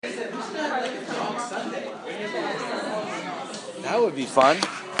That would be fun. We'd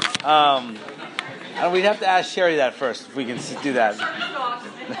have to ask Sherry that first if we can do that.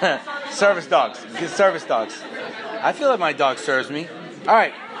 Service dogs. Get service dogs. I feel like my dog serves me. All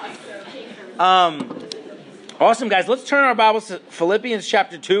right. Awesome, guys. Let's turn our Bibles to Philippians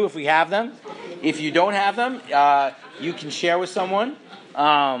chapter 2 if we have them. If you don't have them, you can share with someone.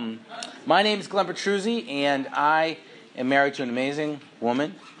 My name is Glenn Petruzzi, and I am married to an amazing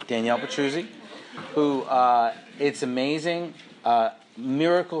woman, Danielle Petruzzi, who, it's amazing.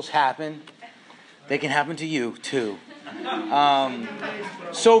 Miracles happen. They can happen to you, too.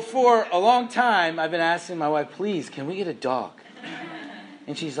 So for a long time, I've been asking my wife, please, can we get a dog?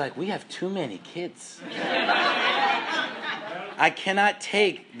 And she's like, we have too many kids. I cannot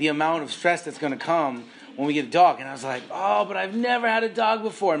take the amount of stress that's going to come when we get a dog. And I was like, oh, but I've never had a dog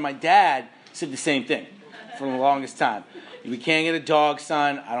before. And my dad said the same thing for the longest time. We can't get a dog,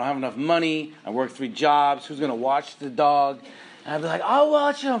 son. I don't have enough money. I work 3 jobs. Who's going to watch the dog? And I'd be like, I'll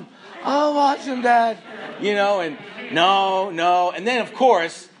watch him. I'll watch him, Dad. You know, and no. And then, of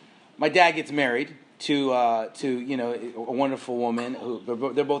course, my dad gets married to a wonderful woman.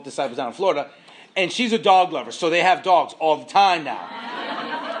 They're both disciples down in Florida. And she's a dog lover, so they have dogs all the time now.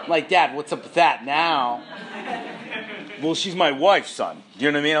 I'm like, Dad, what's up with that now? Well, she's my wife, son.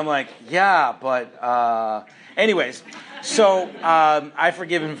 You know what I mean? I'm like, yeah, but... Anyways, so I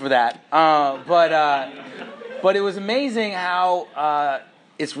forgive him for that. But it was amazing how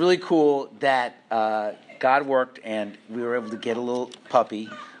it's really cool that God worked and we were able to get a little puppy.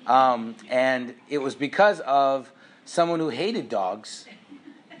 And it was because of someone who hated dogs,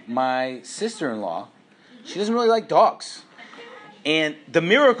 my sister-in-law. She doesn't really like dogs. And the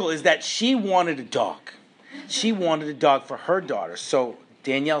miracle is that she wanted a dog. She wanted a dog for her daughter. So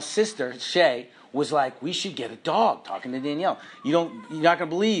Danielle's sister, Shay, was like, we should get a dog, talking to Danielle. You're not going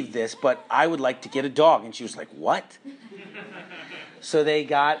to believe this, but I would like to get a dog. And she was like, what? So they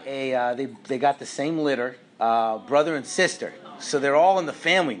got they got the same litter, brother and sister. So they're all in the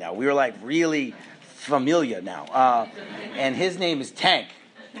family now. We were like really familiar now. And his name is Tank.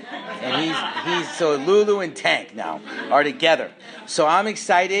 And so Lulu and Tank now are together. So I'm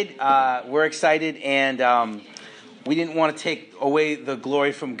excited. We're excited. And we didn't want to take away the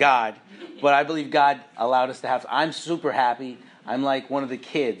glory from God. But I believe God allowed us to have... I'm super happy. I'm like one of the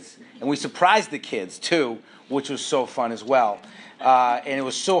kids. And we surprised the kids, too, which was so fun as well. And it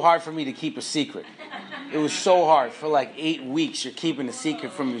was so hard for me to keep a secret. It was so hard. For like 8 weeks, you're keeping a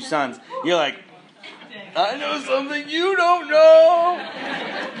secret from your sons. You're like, I know something you don't know.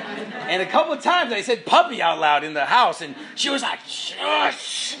 And a couple of times I said puppy out loud in the house, and she was like,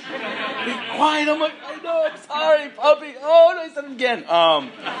 shush, be quiet. I'm like, I know, I'm sorry, puppy. Oh, no, I said it again.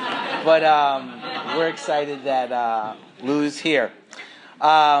 But we're excited that Lou's here.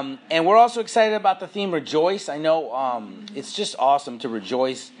 And we're also excited about the theme, Rejoice. I know it's just awesome to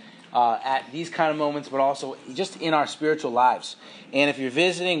rejoice at these kind of moments, but also just in our spiritual lives. And if you're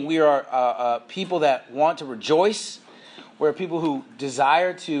visiting, we are people that want to rejoice. We're people who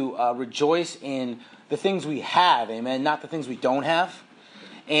desire to rejoice in the things we have, amen, not the things we don't have.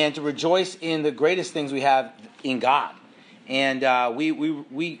 And to rejoice in the greatest things we have in God. And we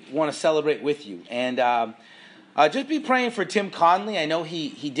want to celebrate with you. And just be praying for Tim Conley. I know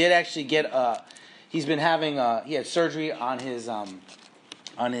he did actually get he's been having he had surgery on his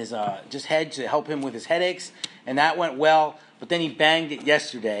just head to help him with his headaches, and that went well. But then he banged it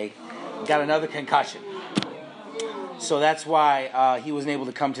yesterday, and got another concussion. So that's why he wasn't able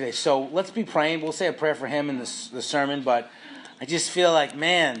to come today. So let's be praying. We'll say a prayer for him in the sermon. But I just feel like,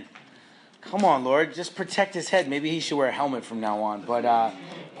 man, come on, Lord, just protect his head. Maybe he should wear a helmet from now on. But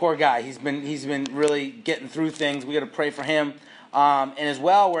poor guy, he's been really getting through things. We got to pray for him. And as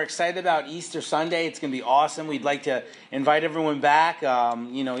well, we're excited about Easter Sunday. It's going to be awesome. We'd like to invite everyone back. I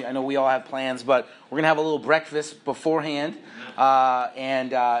know we all have plans, but we're going to have a little breakfast beforehand.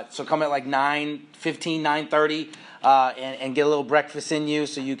 So come at like 9:15, 9:30, and get a little breakfast in you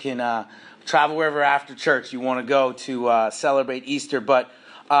so you can travel wherever after church you want to go to celebrate Easter. But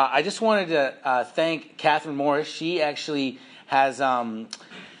I just wanted to thank Catherine Morris. She actually has...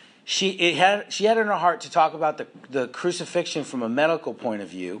 She had it in her heart to talk about the crucifixion from a medical point of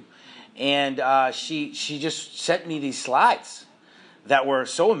view, and she just sent me these slides that were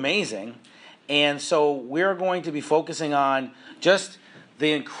so amazing, and so we're going to be focusing on just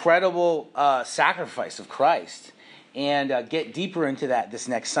the incredible sacrifice of Christ, and get deeper into that this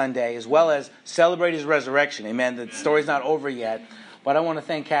next Sunday, as well as celebrate His resurrection. Amen. The story's not over yet, but I want to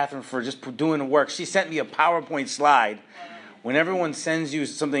thank Catherine for just doing the work. She sent me a PowerPoint slide. When everyone sends you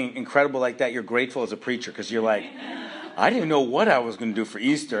something incredible like that, you're grateful as a preacher because you're like, I didn't know what I was going to do for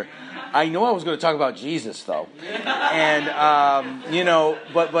Easter. I know I was going to talk about Jesus, though. And,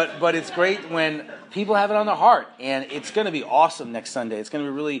 but it's great when people have it on their heart. And it's going to be awesome next Sunday. It's going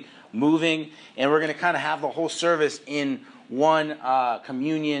to be really moving. And we're going to kind of have the whole service in one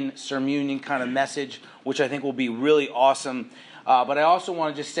communion, sermon kind of message, which I think will be really awesome. But I also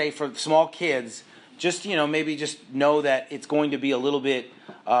want to just say for small kids, just, maybe just know that it's going to be a little bit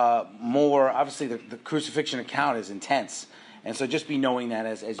more. Obviously, the crucifixion account is intense. And so just be knowing that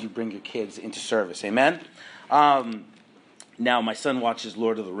as you bring your kids into service. Amen? Now, my son watches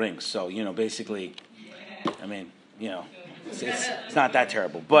Lord of the Rings. So, basically, it's not that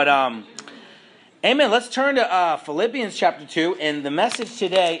terrible. But, amen. Let's turn to Philippians chapter 2. And the message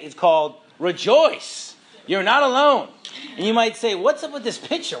today is called Rejoice. You're not alone. And you might say, what's up with this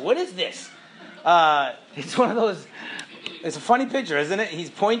picture? What is this? It's one of those, it's a funny picture, isn't it? He's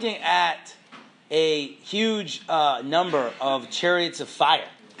pointing at a huge number of chariots of fire.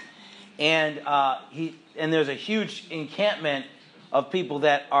 And there's a huge encampment of people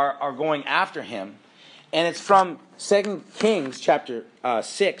that are going after him. And it's from 2 Kings chapter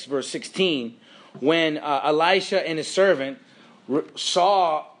 6, verse 16, when Elisha and his servant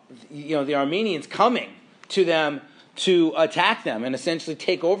saw the Arameans coming to them to attack them and essentially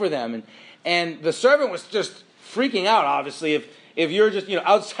take over them. And the servant was just freaking out, obviously. If you're just,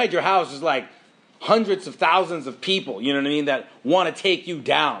 outside your house is like hundreds of thousands of people, that want to take you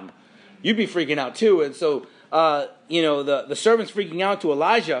down. You'd be freaking out too. And so, the servant's freaking out to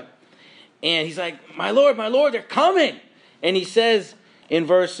Elijah. And he's like, my Lord, they're coming. And he says in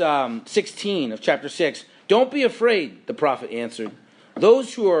verse 16 of chapter 6, don't be afraid, the prophet answered.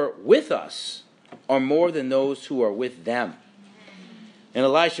 Those who are with us are more than those who are with them. And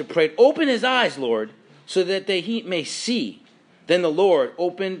Elisha prayed, open his eyes, Lord, so that he may see. Then the Lord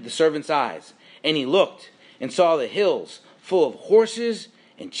opened the servant's eyes, and he looked and saw the hills full of horses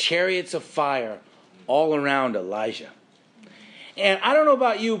and chariots of fire all around Elijah. And I don't know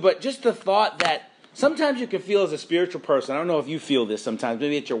about you, but just the thought that sometimes you can feel as a spiritual person, I don't know if you feel this sometimes,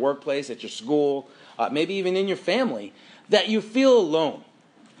 maybe at your workplace, at your school, maybe even in your family, that you feel alone.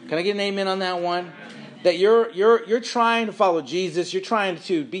 Can I get an amen on that one? That you're trying to follow Jesus, you're trying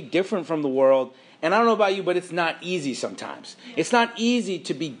to be different from the world, and I don't know about you, but it's not easy sometimes. It's not easy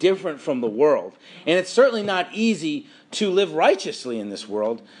to be different from the world, and it's certainly not easy to live righteously in this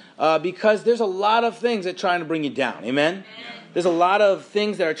world, because there's a lot of things that are trying to bring you down, amen? There's a lot of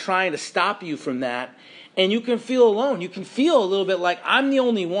things that are trying to stop you from that, and you can feel alone. You can feel a little bit like, I'm the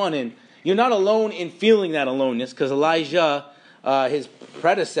only one, and you're not alone in feeling that aloneness, because Elijah, Elisha's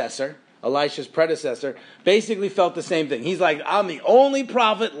predecessor, basically felt the same thing. He's like, I'm the only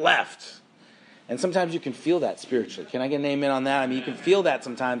prophet left. And sometimes you can feel that spiritually. Can I get an amen on that? You can feel that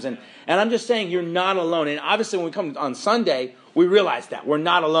sometimes. And I'm just saying you're not alone. And obviously when we come on Sunday, we realize that. We're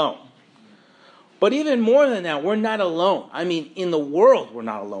not alone. But even more than that, we're not alone. In the world, we're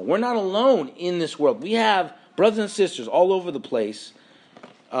not alone. We're not alone in this world. We have brothers and sisters all over the place,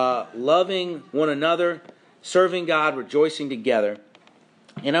 loving one another, serving God, rejoicing together.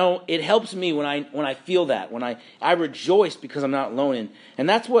 It helps me when I feel that, when I rejoice because I'm not alone. And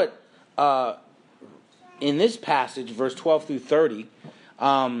that's what, in this passage, verse 12 through 30,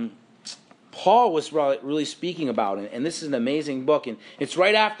 Paul was really speaking about it. And this is an amazing book. And it's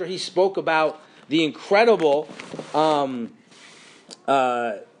right after he spoke about the incredible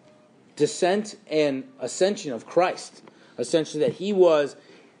descent and ascension of Christ. Essentially that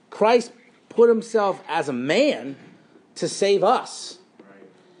Christ put himself as a man to save us.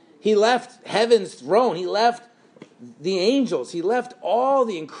 He left heaven's throne. He left the angels. He left all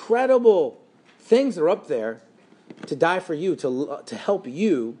the incredible things that are up there to die for you, to help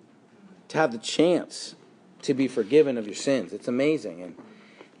you to have the chance to be forgiven of your sins. It's amazing.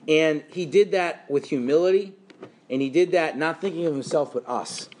 And he did that with humility, and he did that not thinking of himself but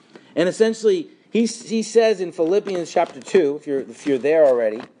us. And essentially, he says in Philippians chapter 2, if you're there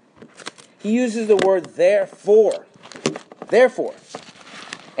already, he uses the word therefore. Therefore.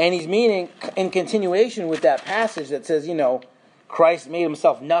 And he's meaning, in continuation with that passage that says, Christ made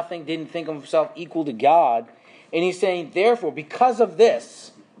himself nothing, didn't think of himself equal to God. And he's saying, therefore, because of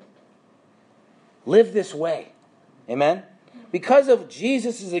this, live this way. Amen? Because of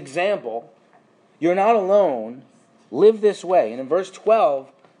Jesus' example, you're not alone. Live this way. And in verse 12,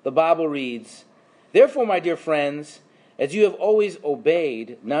 the Bible reads, therefore, my dear friends, as you have always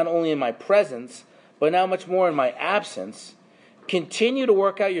obeyed, not only in my presence, but now much more in my absence, continue to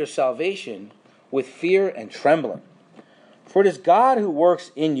work out your salvation with fear and trembling. For it is God who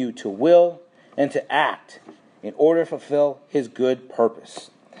works in you to will and to act in order to fulfill his good purpose.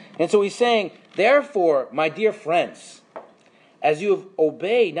 And so he's saying, therefore, my dear friends, as you have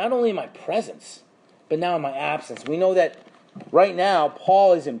obeyed, not only in my presence, but now in my absence. We know that right now,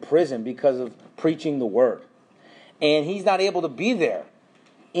 Paul is in prison because of preaching the word. And he's not able to be there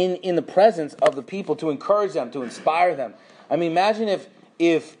in the presence of the people to encourage them, to inspire them. I mean, imagine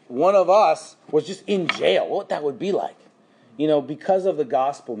if one of us was just in jail, what that would be like, because of the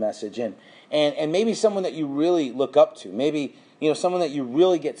gospel message. And maybe someone that you really look up to, maybe, someone that you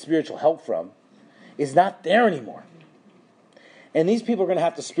really get spiritual help from, is not there anymore. And these people are going to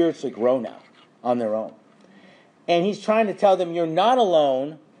have to spiritually grow now on their own. And he's trying to tell them, you're not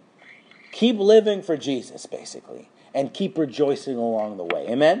alone. Keep living for Jesus, basically. And keep rejoicing along the way.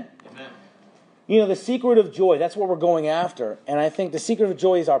 Amen? Amen. The secret of joy, that's what we're going after. And I think the secret of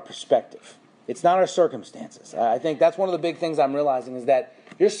joy is our perspective. It's not our circumstances. I think that's one of the big things I'm realizing is that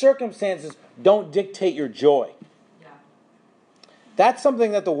your circumstances don't dictate your joy. Yeah. That's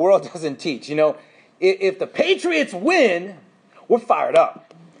something that the world doesn't teach. If the Patriots win, we're fired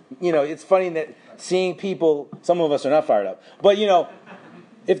up. It's funny that seeing people, some of us are not fired up. But,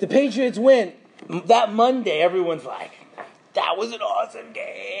 if the Patriots win, that Monday, everyone's like, that was an awesome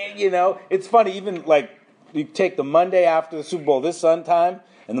game. It's funny, even like you take the Monday after the Super Bowl this time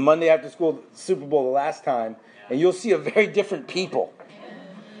and the Monday after Super Bowl the last time, and you'll see a very different people.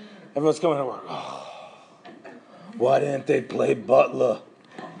 Everyone's coming to work. Oh, why didn't they play Butler?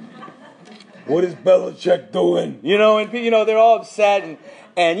 What is Belichick doing? And they're all upset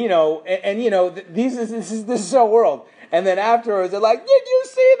this is our world. And then afterwards, they're like, did you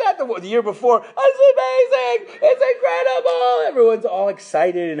see that? The year before, that's amazing. It's incredible. Everyone's all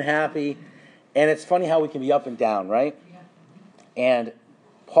excited and happy. And it's funny how we can be up and down, right? Yeah. And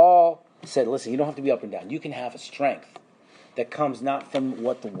Paul said, listen, you don't have to be up and down. You can have a strength that comes not from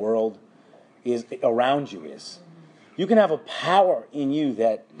what the world is around you is. You can have a power in you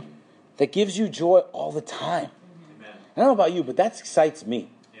that gives you joy all the time. Amen. I don't know about you, but that excites me.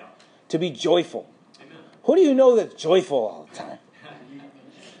 Yeah. To be joyful. Who do you know that's joyful all the time?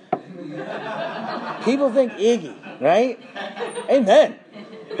 People think Iggy, right? Amen.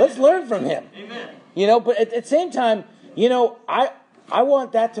 Let's learn from him. Amen. But at the same time, I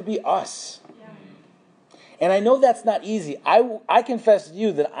want that to be us. And I know that's not easy. I confess to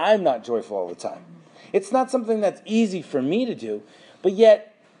you that I'm not joyful all the time. It's not something that's easy for me to do. But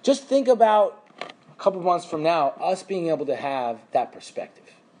yet, just think about a couple months from now, us being able to have that perspective.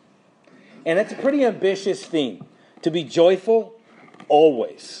 And it's a pretty ambitious theme. To be joyful,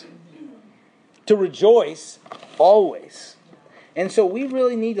 always. To rejoice, always. And so we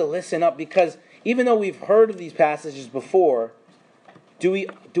really need to listen up, because even though we've heard of these passages before, do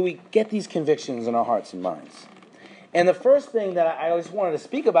we get these convictions in our hearts and minds? And the first thing that I always wanted to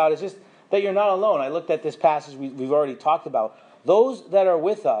speak about is just that you're not alone. I looked at this passage we've already talked about. Those that are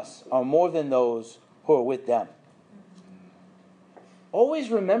with us are more than those who are with them. Always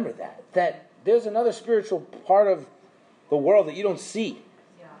remember that there's another spiritual part of the world that you don't see.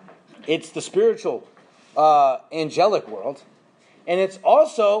 Yeah. It's the spiritual angelic world. And it's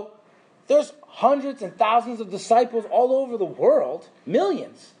also, there's hundreds and thousands of disciples all over the world,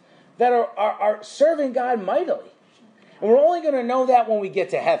 millions, that are serving God mightily. And we're only going to know that when we get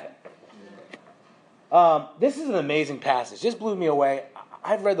to heaven. This is an amazing passage. This blew me away.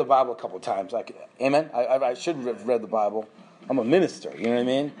 I've read the Bible a couple of times. Amen? I should have read the Bible. I'm a minister, you know what I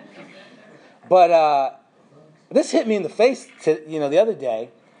mean? But this hit me in the face, the other day.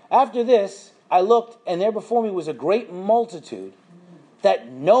 After this, I looked, and there before me was a great multitude that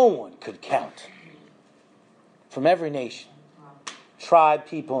no one could count, from every nation, tribe,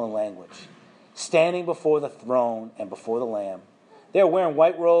 people, and language, standing before the throne and before the Lamb. They're wearing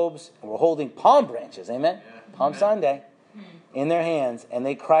white robes and were holding palm branches, amen? Yeah. Palm Sunday, in their hands, and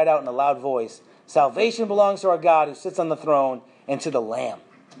they cried out in a loud voice, "Salvation belongs to our God who sits on the throne and to the Lamb."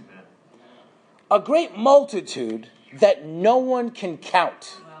 Amen. A great multitude that no one can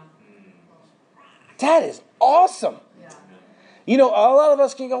count. That is awesome. A lot of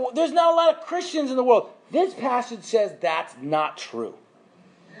us can go, well, there's not a lot of Christians in the world. This passage says that's not true.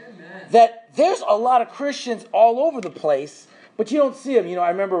 Amen. That there's a lot of Christians all over the place, but you don't see them. I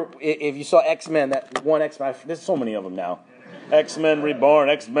remember if you saw X-Men, that one X-Men, there's so many of them now. X-Men Reborn,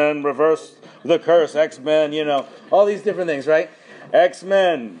 X-Men Reverse the Curse, X-Men, all these different things, right?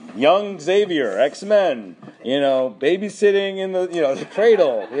 X-Men, Young Xavier, X-Men, babysitting in the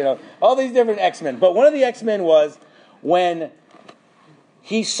cradle, all these different X-Men. But one of the X-Men was when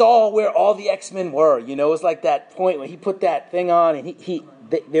he saw where all the X-Men were. It was like that point when he put that thing on and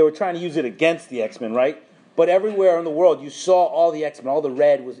they were trying to use it against the X-Men, right? But everywhere in the world, you saw all the X-Men. All the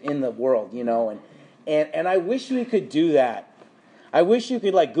red was in the world, and I wish we could do that. I wish you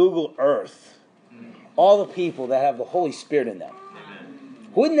could, Google Earth all the people that have the Holy Spirit in them.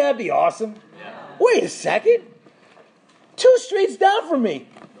 Wouldn't that be awesome? Wait a second. 2 streets down from me,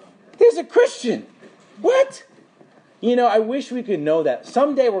 there's a Christian. What? I wish we could know that.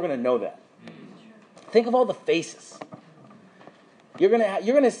 Someday we're going to know that. Think of all the faces. You're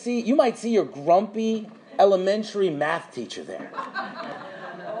going to see, you might see your grumpy elementary math teacher there.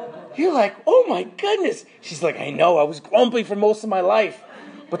 You're like, oh my goodness. She's like, I know, I was grumpy for most of my life,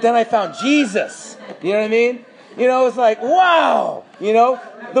 but then I found Jesus. You know what I mean? It's like, wow.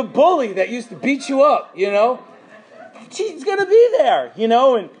 The bully that used to beat you up, she's going to be there,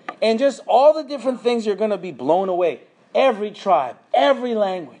 and just all the different things you're going to be blown away. Every tribe, every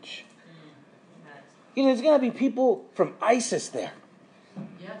language. There's going to be people from ISIS there.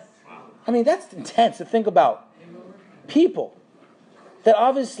 Yes. I mean, that's intense to think about. People that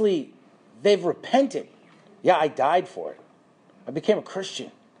obviously they've repented. Yeah, I died for it. I became a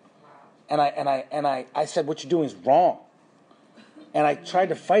Christian. And I said, what you're doing is wrong. And I tried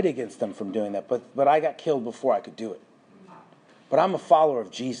to fight against them from doing that, but I got killed before I could do it. But I'm a follower of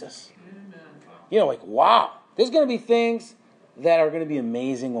Jesus. Wow. There's going to be things that are going to be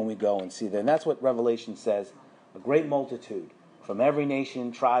amazing when we go and see them. And that's what Revelation says. A great multitude from every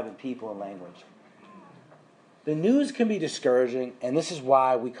nation, tribe, and people and language. The news can be discouraging, and this is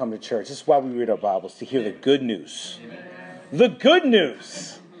why we come to church. This is why we read our Bibles, to hear the good news. The good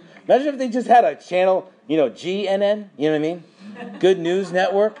news. Imagine if they just had a channel, GNN, you know what I mean? Good News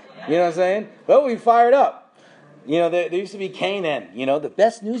Network, you know what I'm saying? Well, we fired up. There used to be KNN, the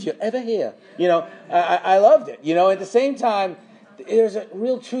best news you'll ever hear. I loved it. At the same time, there's a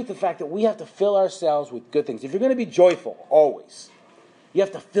real truth to the fact that we have to fill ourselves with good things. If you're going to be joyful, always, you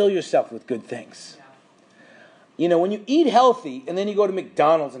have to fill yourself with good things. When you eat healthy and then you go to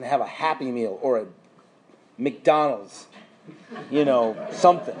McDonald's and have a Happy Meal or a McDonald's,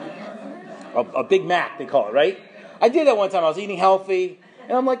 something. A Big Mac, they call it, right? I did that one time. I was eating healthy.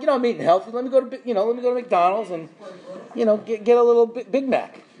 And I'm like, I'm eating healthy. Let me go to McDonald's and, get a little Big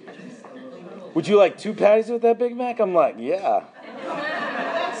Mac. Would you like 2 patties with that Big Mac? I'm like, yeah.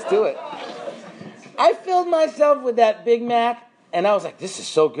 Let's do it. I filled myself with that Big Mac, and I was like, this is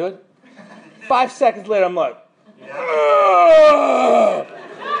so good. 5 seconds later, I'm like, ugh!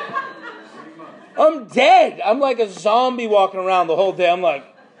 I'm dead. I'm like a zombie walking around the whole day. I'm like,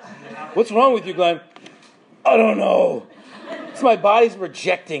 what's wrong with you, Glenn? I don't know. It's my body's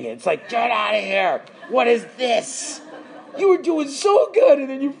rejecting it. It's like, get out of here. What is this? You were doing so good, and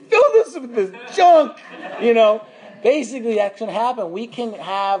then you filled us with this junk. Basically that's going to happen. We can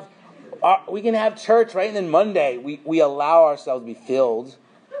have church, right? And then Monday we allow ourselves to be filled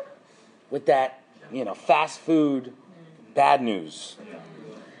with that, fast food, bad news.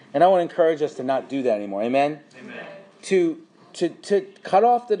 And I want to encourage us to not do that anymore. Amen? Amen. To cut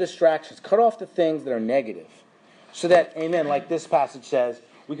off the distractions, cut off the things that are negative. So that, amen, like this passage says,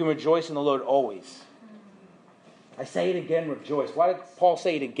 we can rejoice in the Lord always. I say it again, rejoice. Why did Paul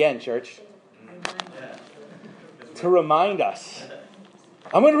say it again, church? To remind us.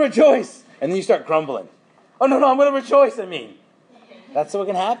 I'm going to rejoice. And then you start grumbling. Oh, no, I'm going to rejoice, That's what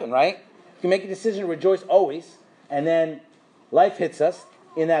can happen, right? You can make a decision to rejoice always. And then life hits us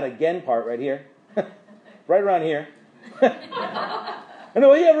in that again part right here. Right around here.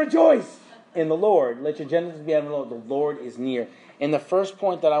 Rejoice in the Lord. Let your gentleness be evident. The Lord is near. And the first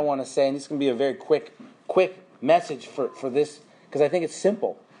point that I want to say, and this is going to be a very quick message for this, because I think it's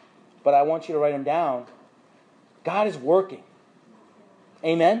simple, but I want you to write them down. God is working.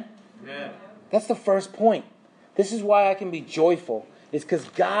 Amen? Amen. That's the first point. This is why I can be joyful. It's because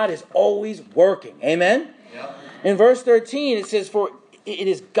God is always working. Amen? Yep. In verse 13, it says, for it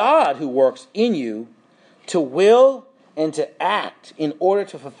is God who works in you to will and to act in order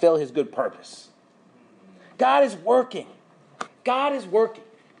to fulfill his good purpose. God is working. God is working.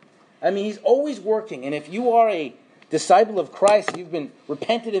 He's always working. And if you are a disciple of Christ, you've been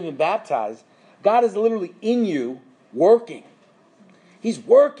repented and been baptized, God is literally in you working. He's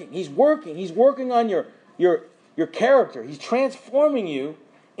working. He's working. He's working on your character. He's transforming you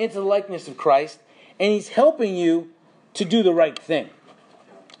into the likeness of Christ, and he's helping you to do the right thing.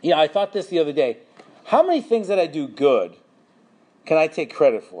 I thought this the other day. How many things that I do good can I take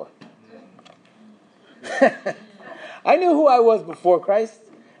credit for? I knew who I was before Christ,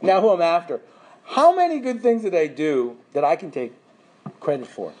 now who I'm after. How many good things did I do that I can take credit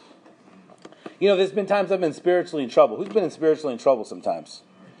for? There's been times I've been spiritually in trouble. Who's been spiritually in trouble sometimes?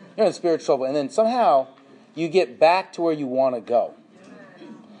 You're in spiritual trouble, and then somehow you get back to where you want to go.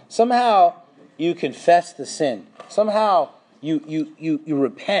 Somehow you confess the sin. Somehow you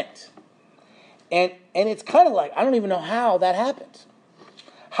repent. And it's kind of like, I don't even know how that happened.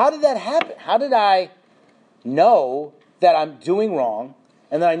 How did that happen? How did I know that I'm doing wrong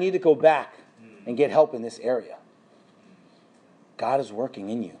and that I need to go back and get help in this area. God is working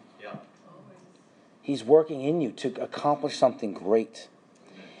in you. He's working in you to accomplish something great.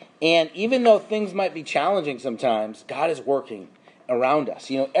 And even though things might be challenging sometimes, God is working around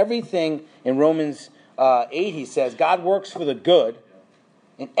us. Everything in Romans 8, he says, God works for the good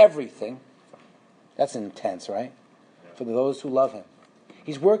in everything. That's intense, right? For those who love him.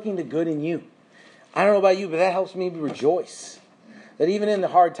 He's working the good in you. I don't know about you, but that helps me rejoice. That even in the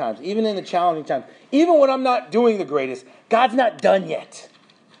hard times, even in the challenging times, even when I'm not doing the greatest, God's not done yet.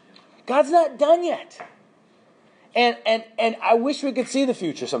 God's not done yet. And I wish we could see the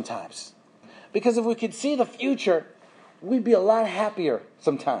future sometimes. Because if we could see the future, we'd be a lot happier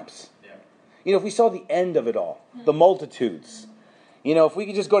sometimes. If we saw the end of it all, the multitudes. If we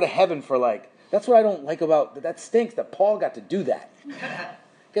could just go to heaven for that's what I don't like about, that stinks that Paul got to do that. He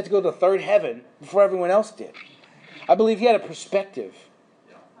got to go to the third heaven before everyone else did. I believe he had a perspective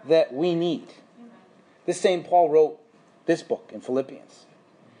that we need. This same Paul wrote this book in Philippians.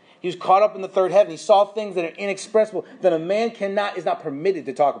 He was caught up in the third heaven. He saw things that are inexpressible, that a man is not permitted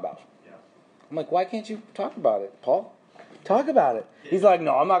to talk about. I'm like, why can't you talk about it, Paul? Talk about it. He's like,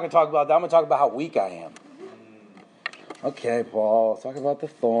 no, I'm not going to talk about that. I'm going to talk about how weak I am. Okay, Paul, talk about the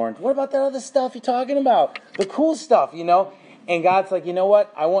thorns. What about that other stuff you're talking about? The cool stuff, And God's like, you know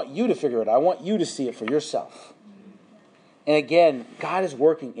what? I want you to figure it out. I want you to see it for yourself. And again, God is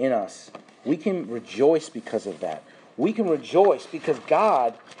working in us. We can rejoice because of that. We can rejoice because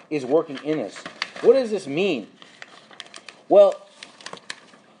God is working in us. What does this mean? Well,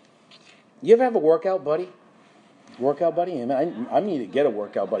 you ever have a workout buddy? Workout buddy? I need to get a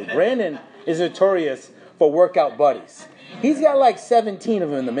workout buddy. Brandon is notorious for workout buddies. He's got 17 of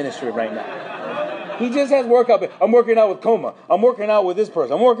them in the ministry right now. He just has workout buddies. I'm working out with Coma. I'm working out with this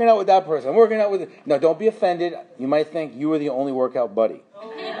person. I'm working out with that person. I'm working out with... No, don't be offended. You might think you were the only workout buddy.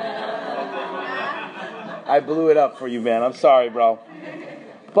 I blew it up for you, man. I'm sorry, bro.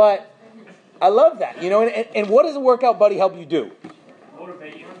 But I love that, and what does a workout buddy help you do?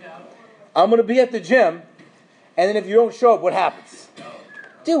 Motivate you. I'm going to be at the gym, and then if you don't show up, what happens?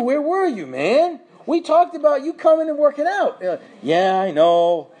 Dude, where were you, man? We talked about you coming and working out. You're like, yeah, I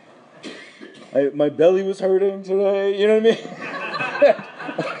know. My belly was hurting today. You know what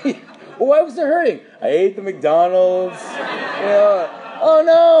I mean? Well, why was it hurting? I ate the McDonald's. Oh,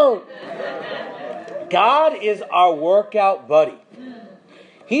 no. God is our workout buddy.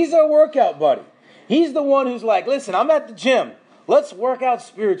 He's our workout buddy. He's the one who's like, listen, I'm at the gym. Let's work out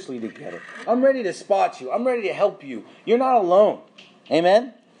spiritually together. I'm ready to spot you. I'm ready to help you. You're not alone.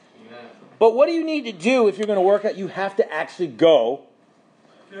 Amen? Amen. But what do you need to do if you're going to work out? You have to actually go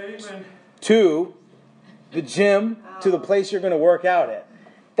to the gym, to the place you're going to work out at.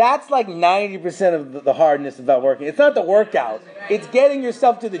 That's 90% of the hardness about working. It's not the workout. It's getting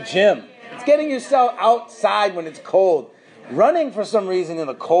yourself to the gym. It's getting yourself outside when it's cold. Running for some reason in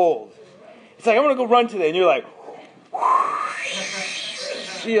the cold. It's like, I'm going to go run today. And you're like,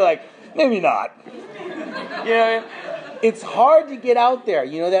 you're like, maybe not. It's hard to get out there.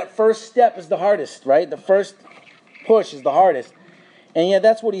 That first step is the hardest, right? The first push is the hardest. And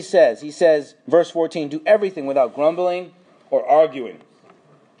that's what he says. He says, verse 14, do everything without grumbling or arguing,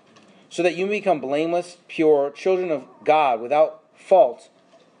 so that you may become blameless, pure, children of God without fault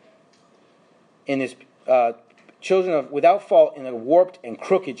in this without fault in a warped and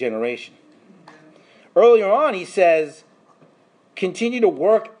crooked generation. Earlier on, he says, continue to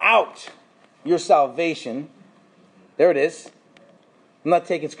work out your salvation. There it is. I'm not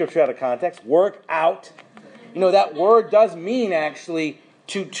taking scripture out of context. Work out. That word does mean actually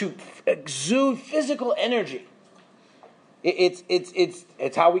to exude physical energy.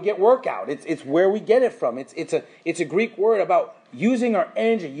 It's how we get workout. It's where we get it from. It's a Greek word about using our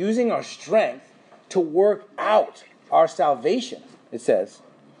energy, using our strength to work out our salvation, it says,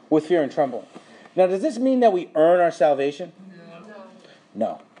 with fear and trembling. Now, does this mean that we earn our salvation?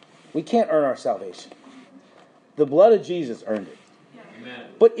 No. We can't earn our salvation. The blood of Jesus earned it. Amen.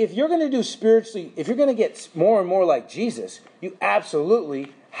 But if you're going to do spiritually, if you're going to get more and more like Jesus, you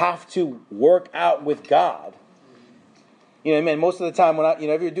absolutely have to work out with God. Most of the time when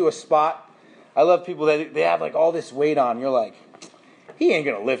if you do a spot, I love people that they have all this weight on. You're like, he ain't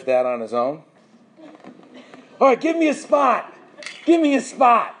going to lift that on his own. All right, give me a spot. Give me a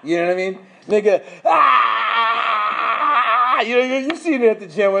spot. You know what I mean? They go, you've seen it at the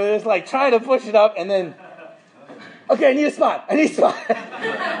gym where they're just trying to push it up and then, okay, I need a spot.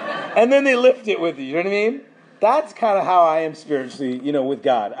 And then they lift it with you. You know what I mean? That's kind of how I am spiritually, with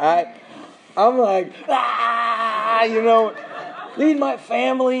God. I'm like, lead my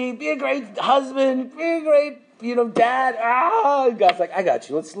family, be a great husband, be a great, dad. God's like, I got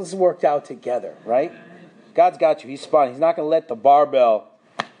you. Let's work out together, right? God's got you. He's spotting. He's not going to let the barbell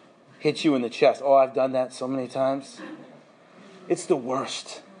hit you in the chest. Oh, I've done that so many times. It's the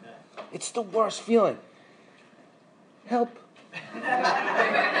worst. It's the worst feeling. Help.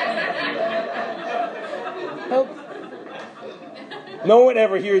 Help. No one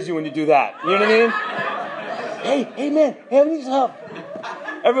ever hears you when you do that. You know what I mean? Hey man, I need some help.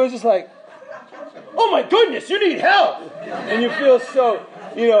 Everyone's just like, oh my goodness, you need help. And you feel so,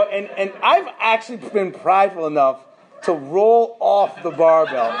 and I've actually been prideful enough to roll off the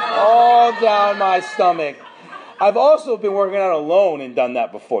barbell all down my stomach. I've also been working out alone and done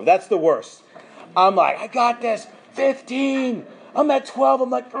that before. That's the worst. I'm like, I got this. 15. I'm at 12. I'm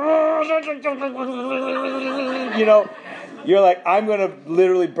like, you're like, I'm going to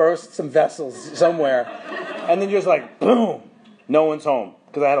literally burst some vessels somewhere. And then you're just like, boom. No one's home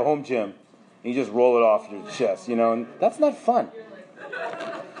because I had a home gym. And you just roll it off your chest, and that's not fun.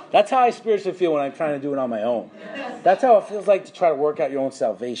 That's how I spiritually feel when I'm trying to do it on my own. That's how it feels like to try to work out your own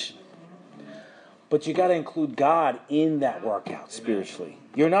salvation. But you got to include God in that workout spiritually.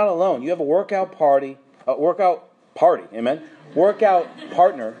 You're not alone. You have a workout party, amen? Workout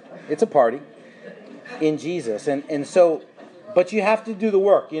partner, it's a party in Jesus. And so, but you have to do the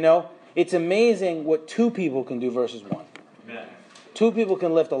work, It's amazing what two people can do versus one. Amen. Two people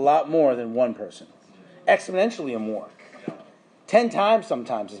can lift a lot more than one person. Exponentially more. 10 times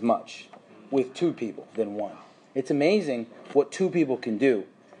sometimes as much with two people than one. It's amazing what two people can do.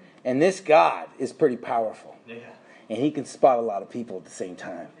 And this God is pretty powerful. Yeah. And he can spot a lot of people at the same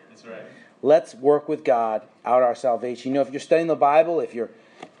time. That's right. Let's work with God out our salvation. If you're studying the Bible, if you're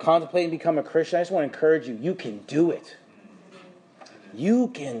contemplating becoming a Christian, I just want to encourage you. You can do it. You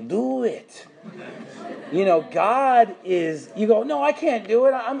can do it. God is, you go, no, I can't do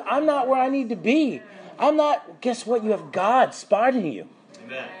it. I'm not where I need to be. I'm not, guess what? You have God spotting you.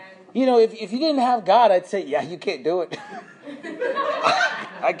 Amen. If you didn't have God, I'd say, yeah, you can't do it.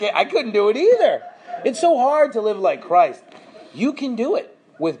 I couldn't do it either. It's so hard to live like Christ. You can do it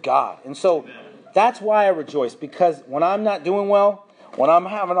with God. And so that's why I rejoice. Because when I'm not doing well, when I'm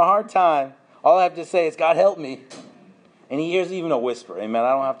having a hard time, all I have to say is, God help me. And he hears even a whisper. Amen.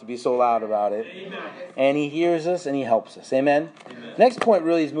 I don't have to be so loud about it. Amen. And he hears us and he helps us. Amen. Amen. Next point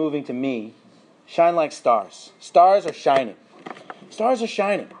really is moving to me. Shine like stars. Stars are shining. Stars are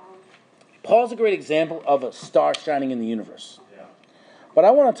shining. Paul's a great example of a star shining in the universe. But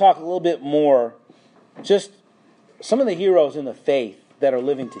I want to talk a little bit more, just some of the heroes in the faith that are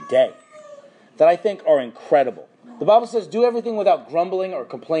living today that I think are incredible. The Bible says, do everything without grumbling or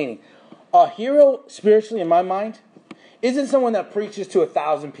complaining. A hero, spiritually, in my mind, isn't someone that preaches to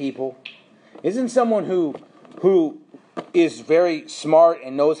 1,000 people, isn't someone who is very smart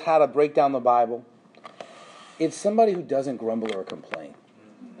and knows how to break down the Bible. It's somebody who doesn't grumble or complain.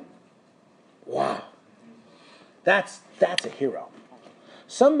 Wow. That's a hero.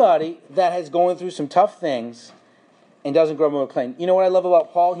 Somebody that has going through some tough things and doesn't grumble or complain. You know what I love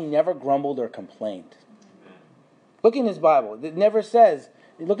about Paul? He never grumbled or complained. Look in his Bible. It never says,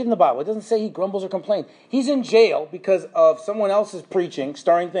 look in the Bible. It doesn't say he grumbles or complains. He's in jail because of someone else's preaching,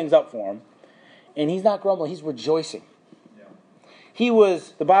 stirring things up for him. And he's not grumbling. He's rejoicing.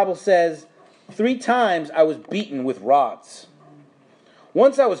 The Bible says, 3 times I was beaten with rods.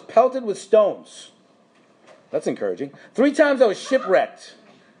 Once I was pelted with stones. That's encouraging. 3 times I was shipwrecked.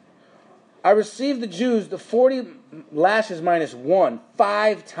 I received the Jews the 40 lashes minus 1,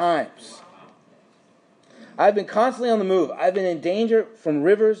 5 times. I've been constantly on the move. I've been in danger from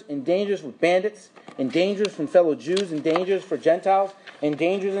rivers, in dangers with bandits, in dangers from fellow Jews, in dangers for Gentiles, in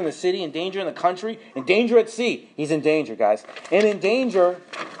dangers in the city, in danger in the country, in danger at sea. He's in danger, guys. And in danger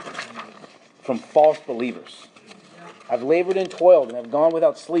from false believers. I've labored and toiled and have gone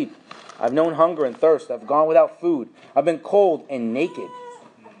without sleep. I've known hunger and thirst. I've gone without food. I've been cold and naked.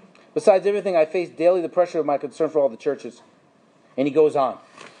 Besides everything, I face daily the pressure of my concern for all the churches. And he goes on.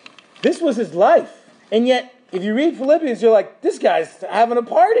 This was his life. And yet, if you read Philippians, you're like, this guy's having a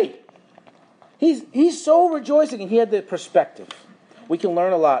party. He's so rejoicing, and he had the perspective. We can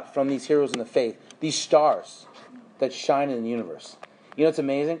learn a lot from these heroes in the faith, these stars that shine in the universe. You know what's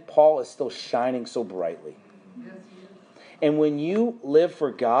amazing? Paul is still shining so brightly. And when you live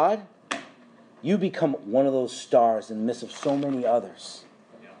for God, you become one of those stars in the midst of so many others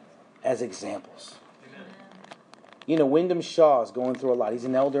as examples. Wyndham Shaw is going through a lot. He's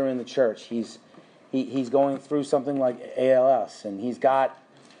an elder in the church. He's going through something like ALS, and he's got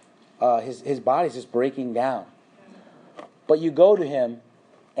his body's just breaking down. But you go to him,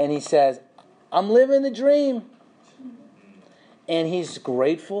 and he says, I'm living the dream. and he's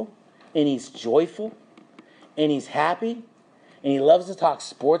grateful, and he's joyful, and he's happy, and he loves to talk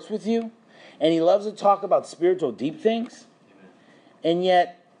sports with you, and he loves to talk about spiritual deep things. And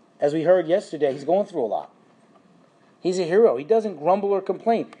yet, as we heard yesterday, he's going through a lot. He's a hero. He doesn't grumble or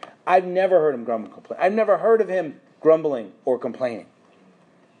complain. I've never heard him grumble or complain. I've never heard of him grumbling or complaining.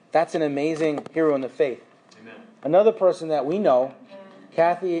 That's an amazing hero in the faith. Amen. Another person that we know,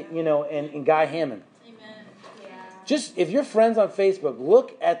 Kathy, and Guy Hammond. Amen. Yeah. Just, if you're friends on Facebook,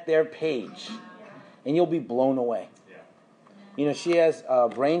 look at their page, and you'll be blown away. Yeah. She has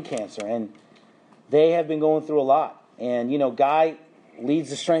brain cancer, and they have been going through a lot. And, Guy leads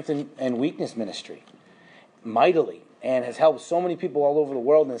the Strength and Weakness Ministry mightily and has helped so many people all over the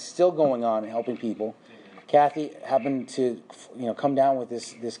world and is still going on and helping people. Kathy happened to, come down with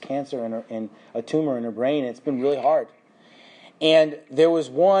this cancer and a tumor in her brain, and it's been really hard. And there was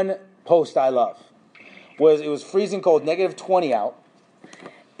one post I love. It was freezing cold, -20 out,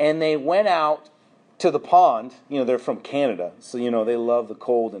 and they went out to the pond. They're from Canada, so they love the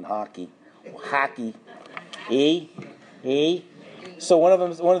cold and hockey. Hockey. So one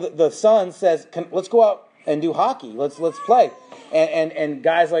of the sons says, "Let's go out and do hockey. Let's play." And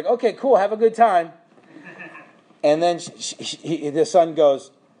Guy's like, "Okay, cool, have a good time." And then the son goes,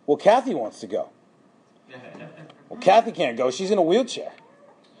 "Well, Kathy wants to go." "Well, Kathy can't go. She's in a wheelchair."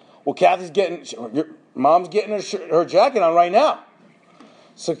 "Well, your mom's getting her jacket on right now."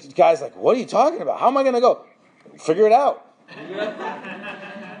 So the guy's like, "What are you talking about? How am I going to go?" "Figure it out."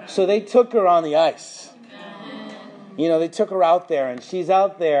 So they took her on the ice. They took her out there, and she's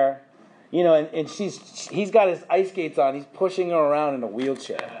out there, and he's got his ice skates on. He's pushing her around in a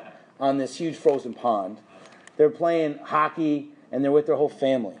wheelchair on this huge frozen pond. They're playing hockey, and they're with their whole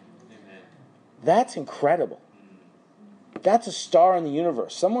family. That's incredible. That's a star in the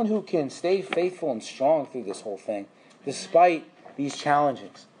universe. Someone who can stay faithful and strong through this whole thing, despite these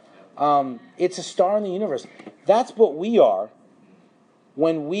challenges. It's a star in the universe. That's what we are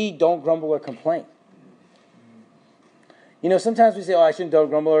when we don't grumble or complain. Sometimes we say, "Oh, I don't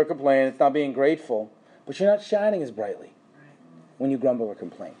grumble or complain. It's not being grateful." But you're not shining as brightly when you grumble or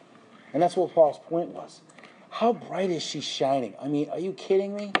complain. And that's what Paul's point was. How bright is she shining? I mean, are you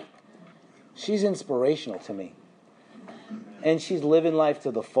kidding me? She's inspirational to me. And she's living life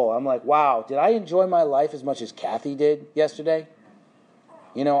to the full. I'm like, wow, did I enjoy my life as much as Kathy did yesterday?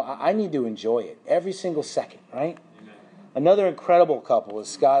 I need to enjoy it every single second, right? Amen. Another incredible couple is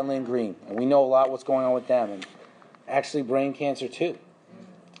Scott and Lynn Green. And we know a lot what's going on with them. And actually brain cancer too.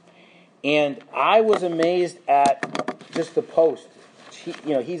 And I was amazed at just the post.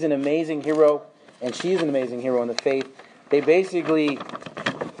 He's an amazing hero, and she's an amazing hero in the faith. They basically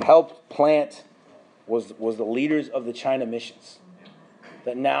helped plant, was the leaders of the China missions,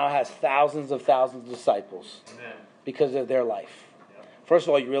 that now has thousands of disciples because of their life. First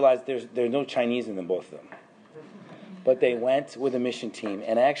of all, you realize there's no Chinese in them, both of them. But they went with a mission team,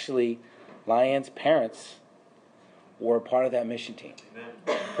 and actually, Lion's parents were a part of that mission team.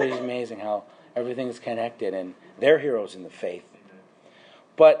 Amen. Pretty amazing how everything is connected, and they're heroes in the faith. Amen.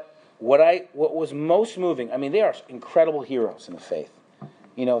 But what was most moving, they are incredible heroes in the faith.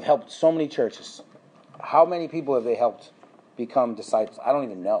 Helped so many churches. How many people have they helped become disciples? I don't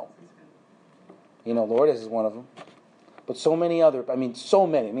even know. Lourdes is one of them. But so many other, so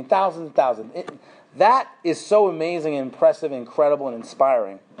many. Thousands and thousands. That is so amazing and impressive and incredible and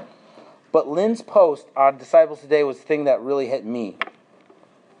inspiring. But Lynn's post on Disciples Today was the thing that really hit me.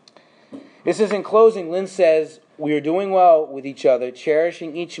 It says, in closing, Lynn says, "We are doing well with each other,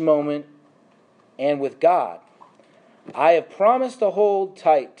 cherishing each moment, and with God. I have promised to hold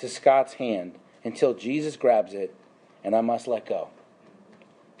tight to Scott's hand until Jesus grabs it, and I must let go.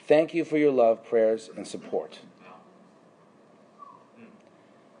 Thank you for your love, prayers, and support."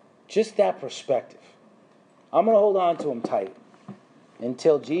 Just that perspective. I'm going to hold on to him tight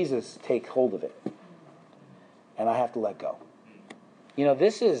until Jesus takes hold of it. And I have to let go.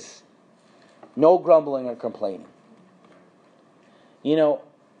 This is no grumbling or complaining. I don't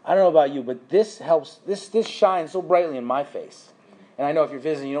know about you, but this helps, this shines so brightly in my face. And I know if you're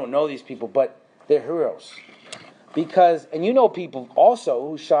visiting, you don't know these people, but they're heroes. Because, and people also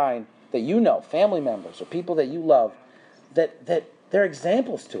who shine that family members or people that you love, that they're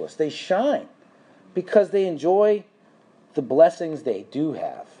examples to us. They shine because they enjoy the blessings they do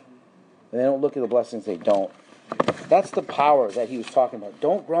have. And they don't look at the blessings they don't. That's the power that he was talking about.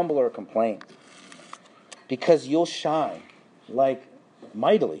 Don't grumble or complain. Because you'll shine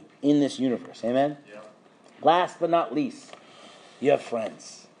mightily in this universe. Amen? Yeah. Last but not least, you have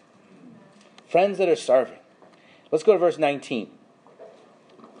friends. Friends that are serving. Let's go to verse 19.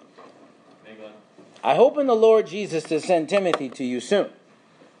 I hope in the Lord Jesus to send Timothy to you soon,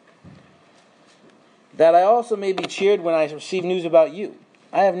 that I also may be cheered when I receive news about you.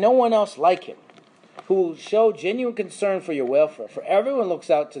 I have no one else like him, who will show genuine concern for your welfare. For everyone looks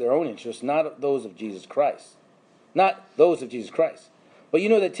out to their own interests, not those of Jesus Christ. Not those of Jesus Christ. But you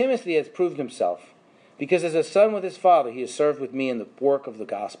know that Timothy has proved himself, because as a son with his father, he has served with me in the work of the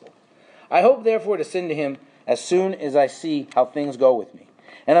gospel. I hope, therefore, to send to him as soon as I see how things go with me.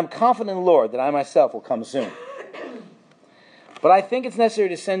 And I'm confident in the Lord that I myself will come soon. But I think it's necessary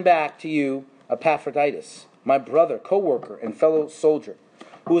to send back to you Epaphroditus, my brother, co-worker, and fellow soldier,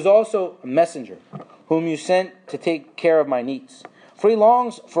 who is also a messenger, whom you sent to take care of my needs. For he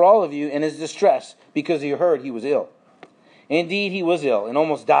longs for all of you and is distressed because he heard he was ill. Indeed, he was ill and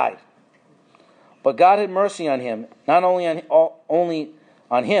almost died. But God had mercy on him, not only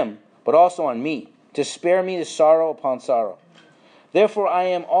on him, but also on me, to spare me the sorrow upon sorrow. Therefore I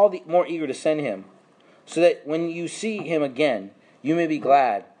am all the more eager to send him, so that when you see him again, you may be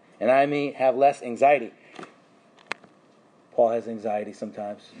glad, and I may have less anxiety. Paul has anxiety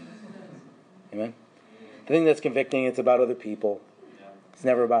sometimes. Amen? The thing that's convicting, it's about other people. It's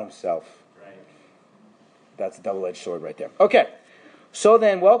never about himself. That's a double-edged sword right there. Okay. So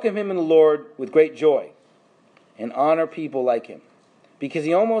then, welcome him in the Lord with great joy, and honor people like him, because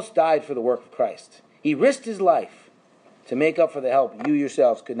he almost died for the work of Christ. He risked his life to make up for the help you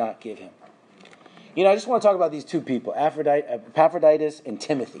yourselves could not give him. You know, I just want to talk about these two people, Epaphroditus and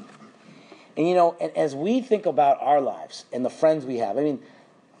Timothy. And you know, as we think about our lives and the friends we have, I mean,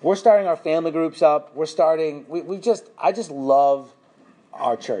 we're starting our family groups up. I just love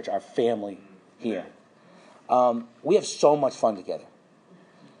our church, our family here. We have so much fun together.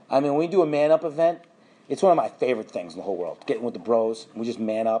 I mean, when we do a man up event, it's one of my favorite things in the whole world. Getting with the bros, we just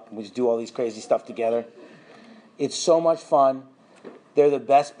man up, and we just do all these crazy stuff together. It's so much fun. They're the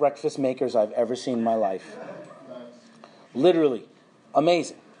best breakfast makers I've ever seen in my life. Literally,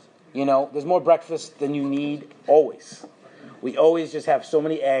 amazing. You know, there's more breakfast than you need, always. We always just have so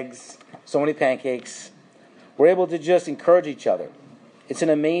many eggs, so many pancakes. We're able to just encourage each other. It's an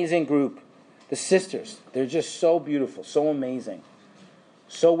amazing group. The sisters, they're just so beautiful, so amazing,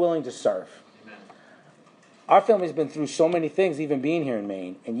 so willing to serve. Our family's been through so many things, even being here in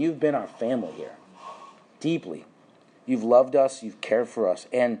Maine, and you've been our family here, deeply. You've loved us, you've cared for us,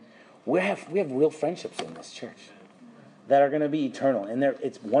 and we have real friendships in this church that are going to be eternal, and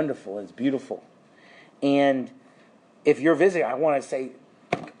it's wonderful, it's beautiful. And if you're visiting, I want to say,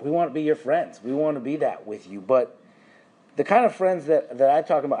 we want to be your friends. We want to be that with you, but the kind of friends that I'm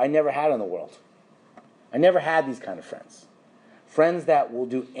talking about, I never had in the world. I never had these kind of friends. Friends that will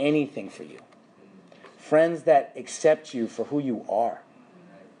do anything for you. Friends that accept you for who you are.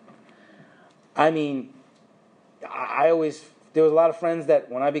 I mean, there was a lot of friends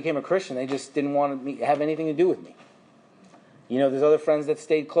that when I became a Christian, they just didn't want to have anything to do with me. You know, there's other friends that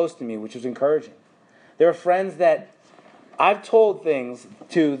stayed close to me, which was encouraging. There are friends that I've told things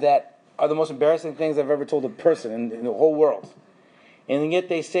to that are the most embarrassing things I've ever told a person in the whole world. And yet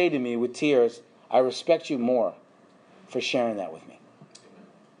they say to me with tears, I respect you more for sharing that with me.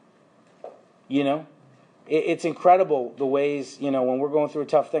 You know? It's incredible the ways, you know, when we're going through a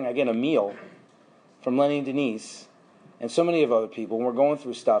tough thing, I get a meal from Lenny and Denise and so many of other people. When we're going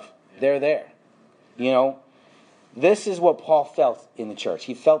through stuff, they're there. You know? This is what Paul felt in the church.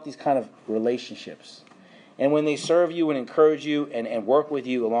 He felt these kind of relationships. And when they serve you and encourage you and work with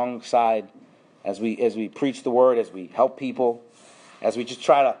you alongside as we preach the word, as we help people, as we just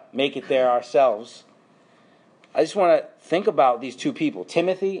try to make it there ourselves, I just want to think about these two people,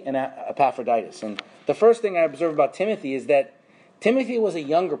 Timothy and Epaphroditus. And the first thing I observe about Timothy is that Timothy was a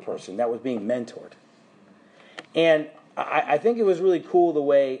younger person that was being mentored. And I think it was really cool the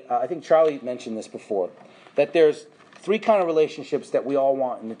way, I think Charlie mentioned this before, that there's three kind of relationships that we all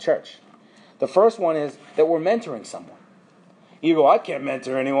want in the church. The first one is that we're mentoring someone. You go, I can't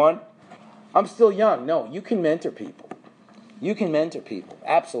mentor anyone. I'm still young. No, you can mentor people. You can mentor people.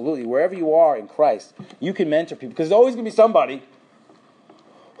 Absolutely. Wherever you are in Christ, you can mentor people. Because there's always going to be somebody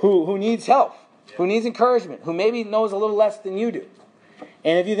who needs help, who needs encouragement, who maybe knows a little less than you do.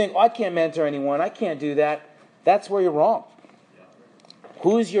 And if you think, I can't mentor anyone, I can't do that, that's where you're wrong.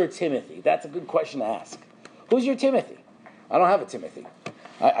 Who's your Timothy? That's a good question to ask. Who's your Timothy? I don't have a Timothy.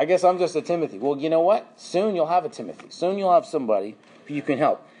 I guess I'm just a Timothy. Well, you know what? Soon you'll have a Timothy. Soon you'll have somebody who you can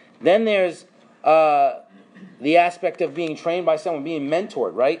help. Then there's the aspect of being trained by someone, being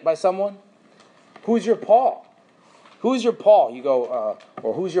mentored, right, by someone. Who's your Paul? Who's your Paul? You go,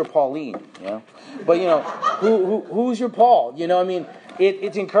 or who's your Pauline? You know, but you know, who's your Paul? You know, I mean,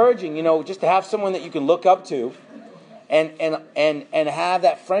 it's encouraging, you know, just to have someone that you can look up to, and have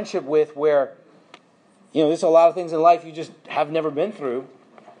that friendship with, where There's a lot of things in life you just have never been through,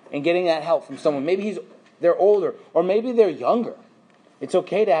 and getting that help from someone. Maybe they're older, or maybe they're younger. It's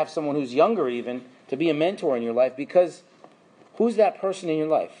okay to have someone who's younger even to be a mentor in your life, because who's that person in your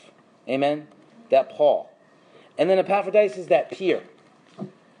life? Amen? That Paul. And then Epaphroditus is that peer.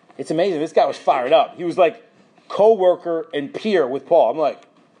 It's amazing. This guy was fired up. He was like co-worker and peer with Paul. I'm like,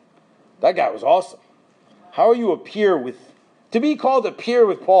 that guy was awesome. How are you a peer with... To be called a peer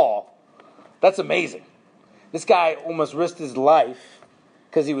with Paul, that's amazing. This guy almost risked his life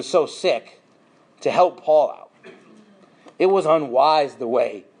because he was so sick to help Paul out. It was unwise the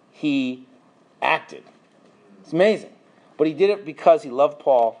way he acted. It's amazing. But he did it because he loved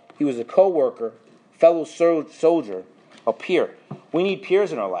Paul. He was a co-worker, fellow soldier, a peer. We need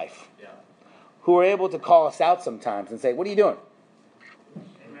peers in our life who are able to call us out sometimes and say, what are you doing?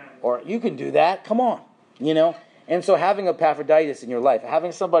 Amen. Or you can do that. Come on. And so having Epaphroditus in your life,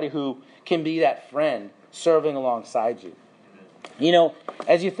 having somebody who can be that friend serving alongside you.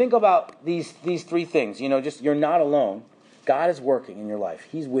 As you think about these three things, just you're not alone. God is working in your life.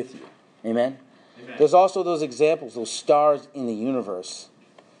 He's with you. Amen? Amen. There's also those examples, those stars in the universe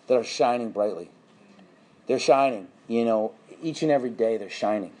that are shining brightly. They're shining, each and every day they're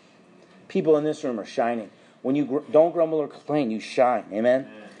shining. People in this room are shining. When you don't grumble or complain, you shine. Amen?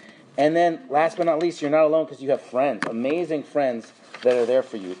 Amen. And then, last but not least, you're not alone because you have friends, amazing friends that are there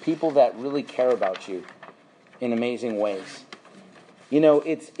for you, people that really care about you in amazing ways.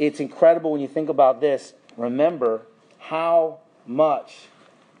 It's incredible when you think about this. Remember how much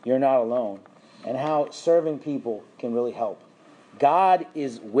you're not alone and how serving people can really help. God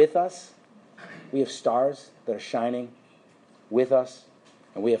is with us. We have stars that are shining with us,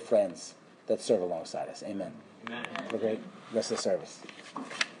 and we have friends that serve alongside us. Amen. Amen. Have a great rest of the service.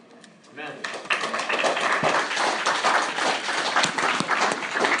 Amen.